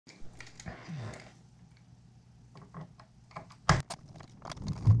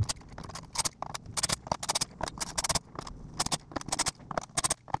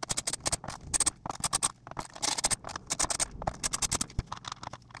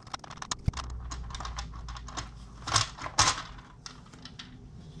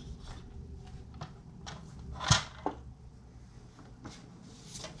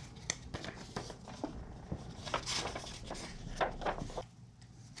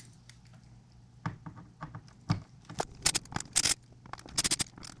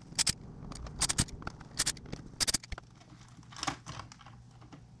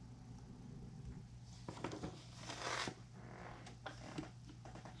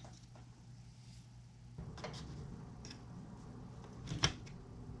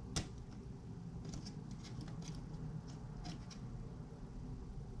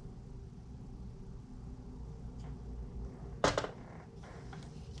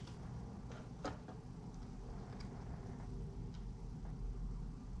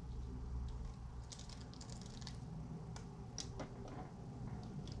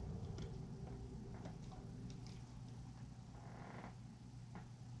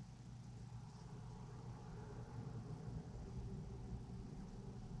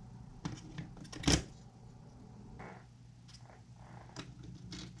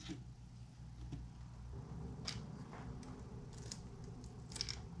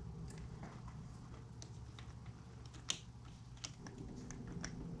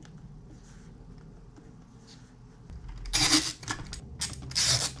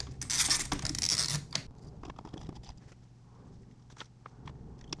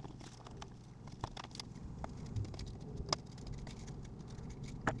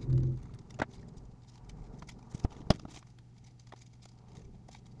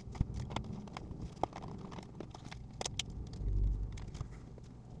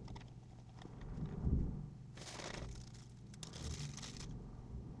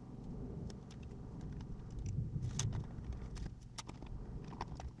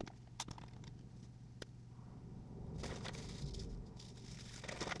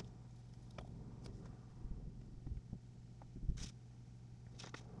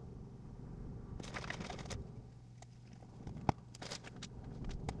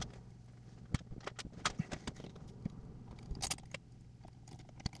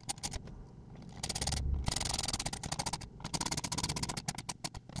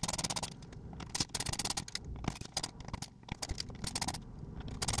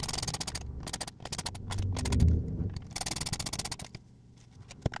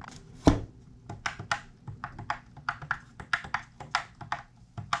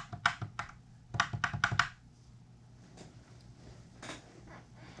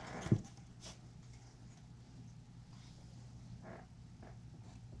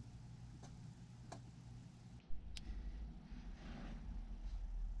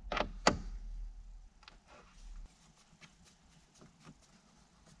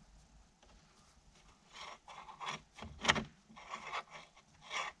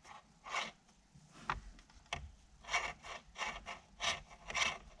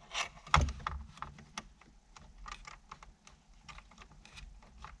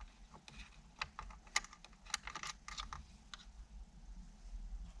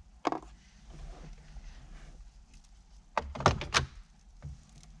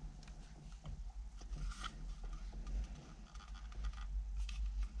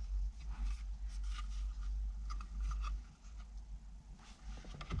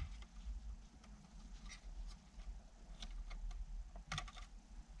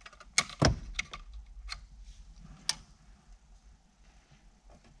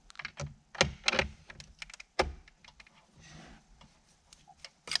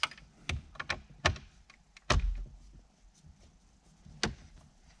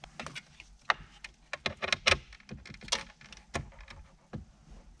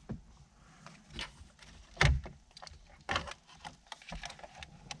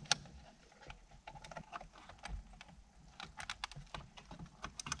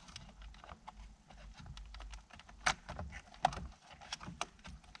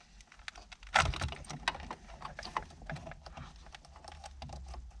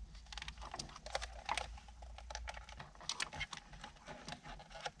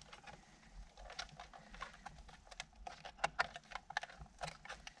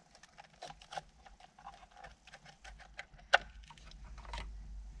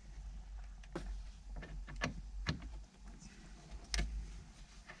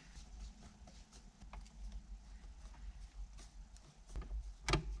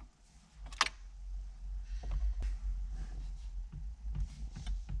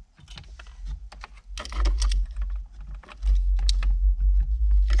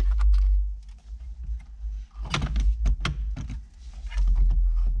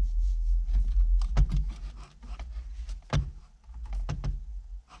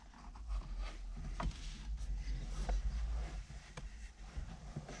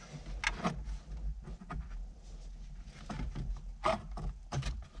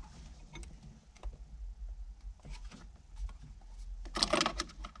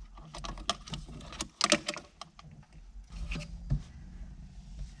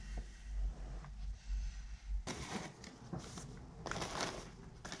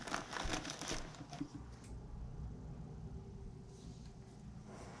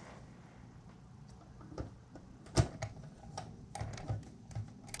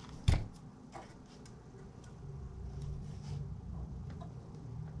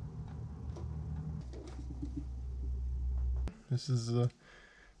This is the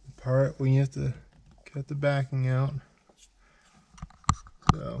part when you have to cut the backing out.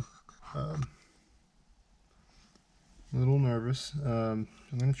 So, a little nervous. I'm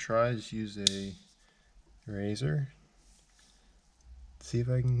going to try to just use a razor. See if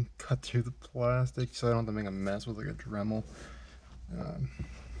I can cut through the plastic so I don't have to make a mess with like a Dremel.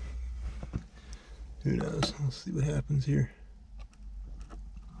 Who knows? Let's see what happens here.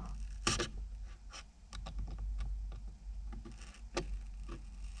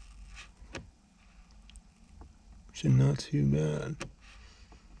 Actually, not too bad.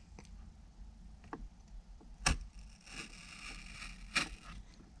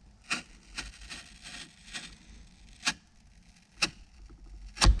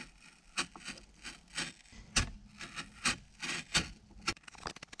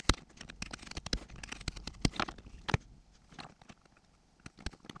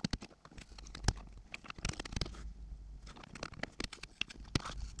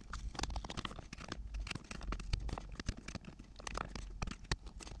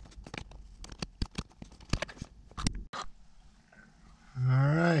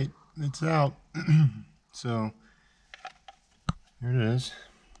 Alright, it's out. So, here it is.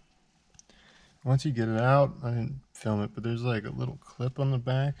 Once you get it out, I didn't film it, but there's like a little clip on the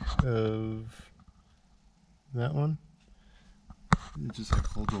back of that one. It just like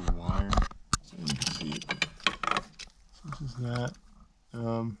holds a wire, so you can see it. So this is that. I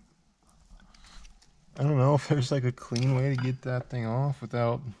don't know if there's like a clean way to get that thing off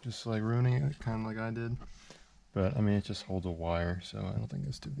without just like ruining it, kind of like I did. But I mean, it just holds a wire, so I don't think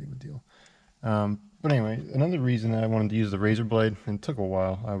it's too big of a deal. But anyway, another reason that I wanted to use the razor blade, and it took a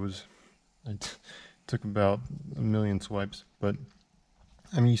while. It took about a million swipes, but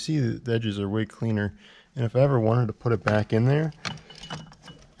I mean, you see the edges are way cleaner, and if I ever wanted to put it back in there,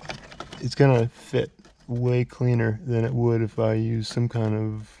 it's gonna fit way cleaner than it would if I use some kind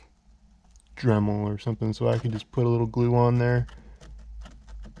of Dremel or something. So I can just put a little glue on there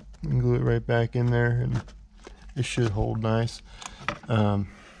and glue it right back in there, and it should hold nice.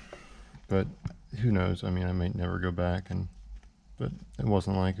 But who knows? I mean, I might never go back, but it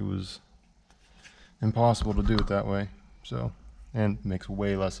wasn't like it was impossible to do it that way. So, and it makes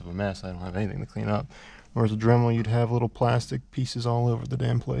way less of a mess. I don't have anything to clean up. Whereas a Dremel, you'd have little plastic pieces all over the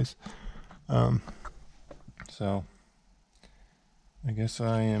damn place. So I guess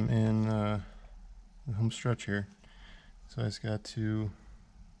I am in the home stretch here. So I just got to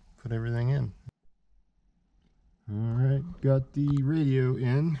put everything in. Alright, got the radio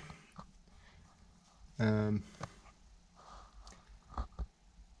in. I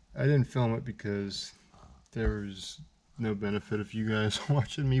didn't film it because there's no benefit of you guys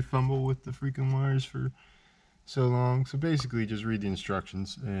watching me fumble with the freaking wires for so long. So basically just read the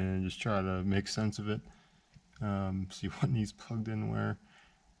instructions and just try to make sense of it. See what needs plugged in where.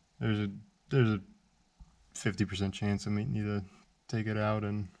 There's a 50% chance I might need to take it out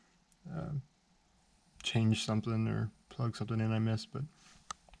and change something or plug something in I missed, but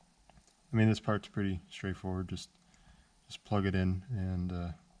I mean, this part's pretty straightforward. Just plug it in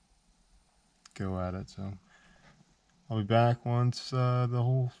and go at it. So I'll be back once the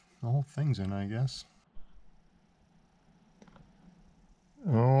whole thing's in, I guess.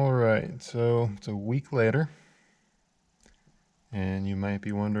 All right, so it's a week later, and you might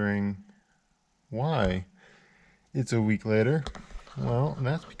be wondering why it's a week later. Well,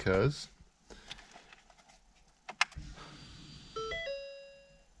 that's because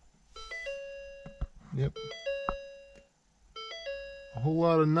yep, a whole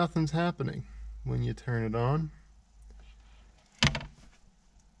lot of nothing's happening when you turn it on.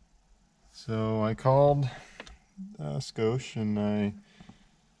 So I called Scosche and I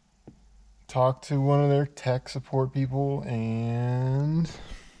talked to one of their tech support people, and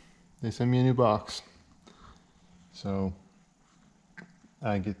they sent me a new box. So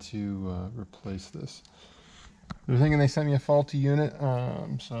I get to replace this. They're thinking they sent me a faulty unit,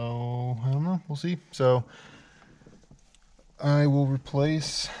 so I don't know. We'll see. So I will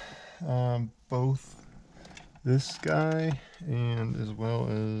replace both this guy and as well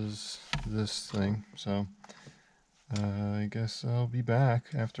as this thing. So I guess I'll be back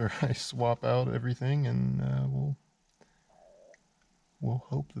after I swap out everything, and we'll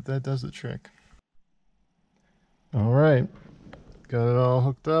hope that does the trick. All right, got it all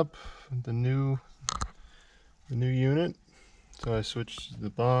hooked up. The new unit. So I switched the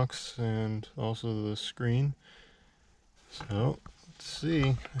box and also the screen. So let's see.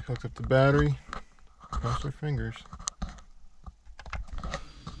 I hooked up the battery. Cross our fingers.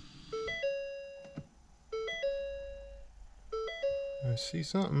 I see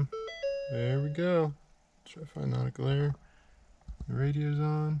something. There we go. Try to find out a glare. The radio's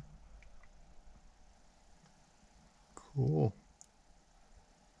on. Cool.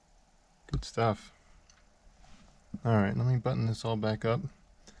 Good stuff. Alright, let me button this all back up.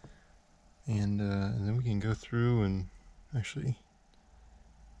 And then we can go through and actually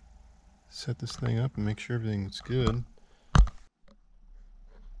set this thing up and make sure everything's good.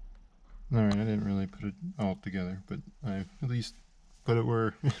 Alright, I didn't really put it all together, but I at least put it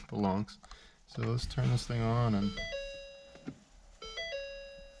where it belongs. So let's turn this thing on. And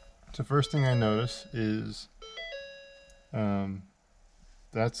so first thing I notice is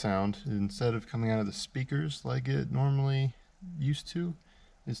that sound, instead of coming out of the speakers like it normally used to,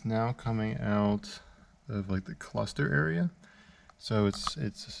 is now coming out of like the cluster area. So it's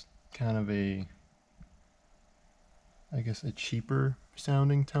kind of a, I guess, a cheaper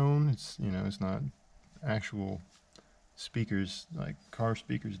sounding tone. It's, you know, it's not actual speakers like car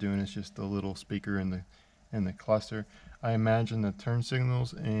speakers doing it. It's just the little speaker in the cluster. I imagine the turn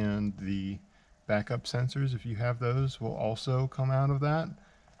signals and the backup sensors, if you have those, will also come out of that.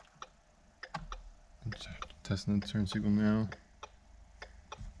 I'm testing the turn signal now.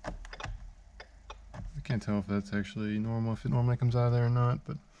 I can't tell if that's actually normal, if it normally comes out of there or not,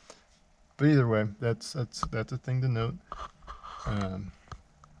 but either way, that's a thing to note.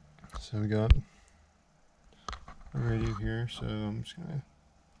 So we got a radio here, so I'm just gonna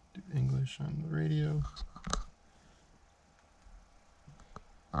do English on the radio.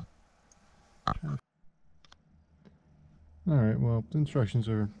 Alright, well, the instructions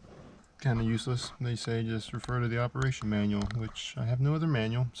are kind of useless. They say just refer to the operation manual, which I have no other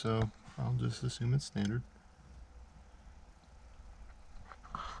manual, so I'll just assume it's standard.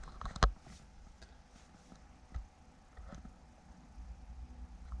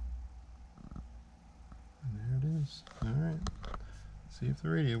 And there it is. Alright, see if the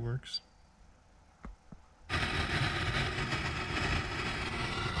radio works.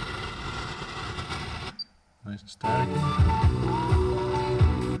 Nice and static.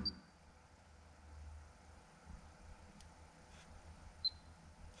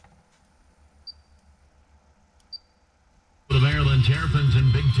 The Maryland Terrapins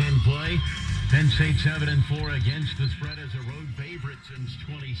in Big Ten play. Penn State 7-4 against the spread as a road favorite since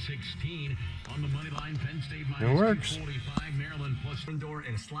 2016. On the money line, Penn State minus 245, Maryland plus door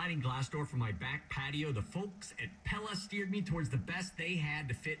and a sliding glass door for my back patio. The folks at Pella steered me towards the best they had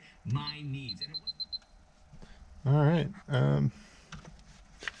to fit my needs. And it was All right.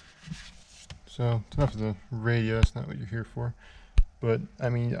 So it's enough of the radio. That's not what you're here for. But I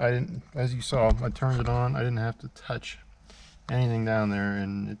mean, I didn't. As you saw, I turned it on. I didn't have to touch anything down there,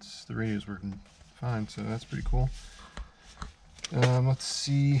 and the radio's working fine. So that's pretty cool. Let's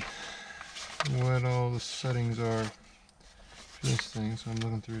see what all the settings are for this thing. So I'm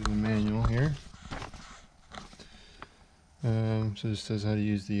looking through the manual here. So it says how to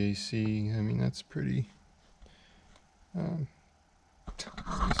use the AC. I mean, that's pretty.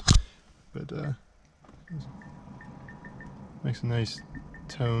 But makes a nice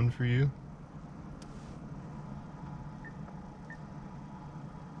tone for you.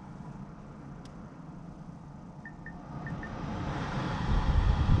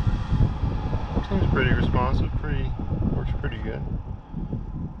 Seems pretty responsive, works pretty good.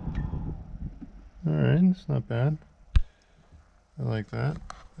 Alright, it's not bad. I like that.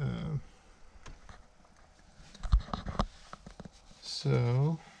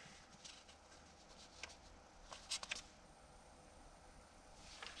 So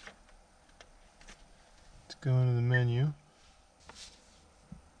let's go into the menu.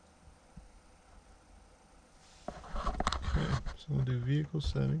 Okay, so we'll do vehicle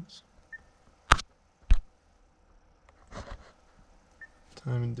settings.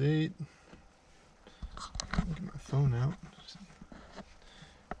 Time and date. I'll get my phone out.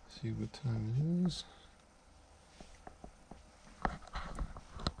 See what time it is.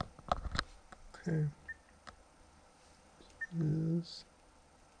 Okay. It is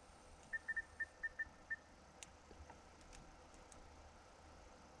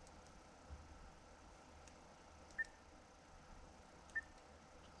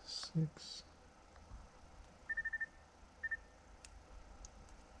 6.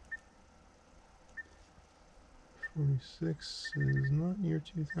 '46 is not near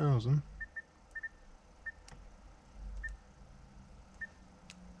 2000.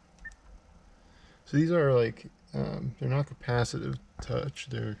 So these are like, they're not capacitive touch,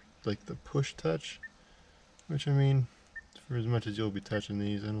 they're like the push touch, which I mean, for as much as you'll be touching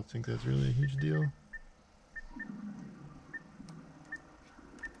these, I don't think that's really a huge deal.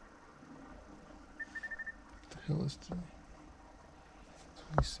 What the hell is today?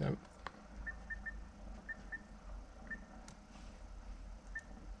 27.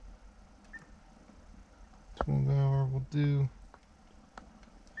 12 hour will do.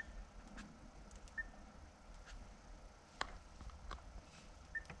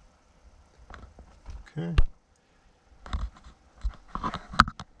 Okay.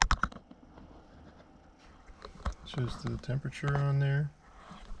 Shows the temperature on there.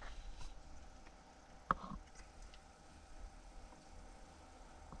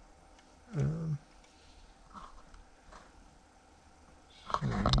 So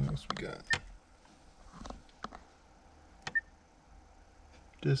what else we got?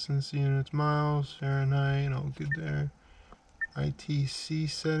 Distance, units, miles, Fahrenheit, all good there. ITC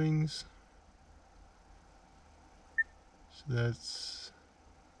settings. So that's,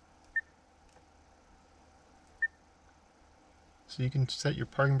 so you can set your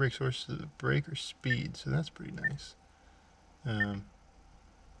parking brake source to brake or speed. So that's pretty nice.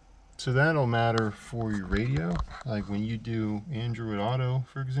 So that'll matter for your radio. Like when you do Android Auto,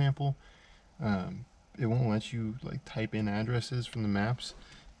 for example, it won't let you like type in addresses from the maps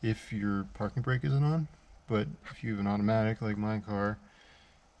if your parking brake isn't on. But if you have an automatic like my car,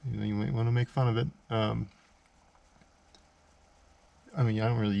 you might want to make fun of it. I mean, I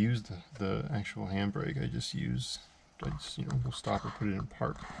don't really use the actual handbrake. I just will stop or put it in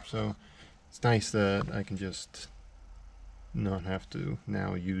park. So it's nice that I can just not have to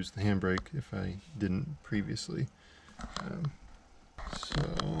now use the handbrake if I didn't previously.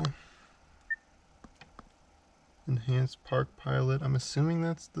 So enhanced park pilot. I'm assuming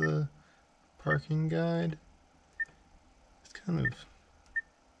that's the parking guide. It's kind of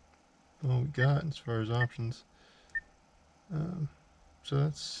all we got as far as options. So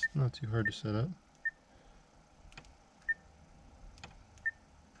that's not too hard to set up.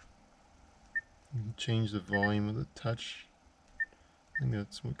 You can change the volume of the touch. I think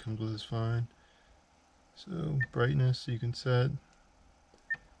that's what comes with is fine. So brightness you can set.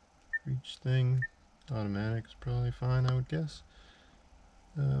 Each thing, automatic is probably fine, I would guess.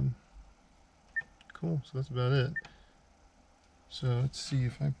 Cool, so that's about it. So let's see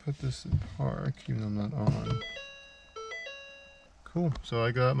if I put this in park, even though I'm not on. Cool, so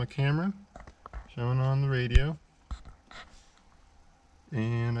I got my camera showing on the radio.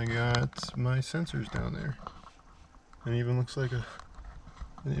 And I got my sensors down there. And it even looks like an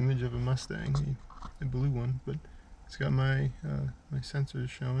image of a Mustang, the blue one, but it's got my my sensors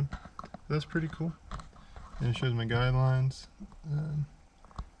showing. That's pretty cool. And it shows my guidelines.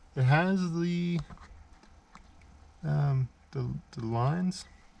 It has the lines.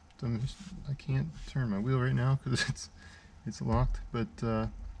 So I can't turn my wheel right now because it's locked, but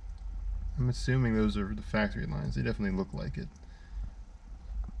I'm assuming those are the factory lines. They definitely look like it.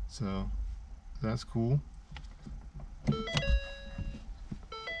 So that's cool.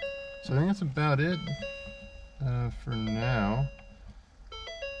 So I think that's about it for now.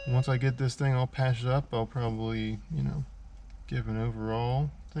 Once I get this thing all patched up, I'll probably, give an overall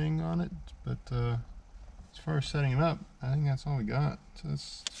thing on it. But as far as setting it up, I think that's all we got. So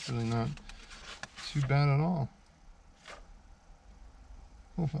that's really not too bad at all.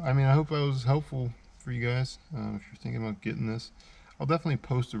 Cool. I mean, I hope I was helpful for you guys. If you're thinking about getting this, I'll definitely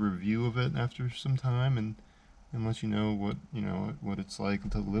post a review of it after some time and let you know what it's like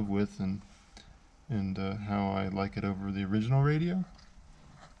to live with and how I like it over the original radio.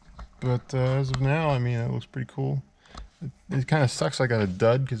 But as of now, I mean, it looks pretty cool. It kind of sucks I got a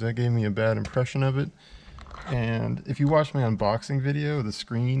dud because that gave me a bad impression of it. And if you watch my unboxing video, the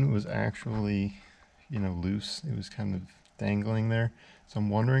screen was actually, loose. It was kind of dangling there. So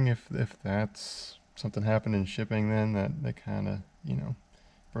I'm wondering if that's something happened in shipping then that kind of,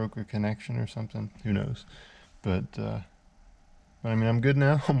 broke a connection or something. Who knows? But I mean, I'm good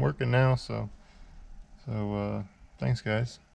now. I'm working now. So thanks, guys.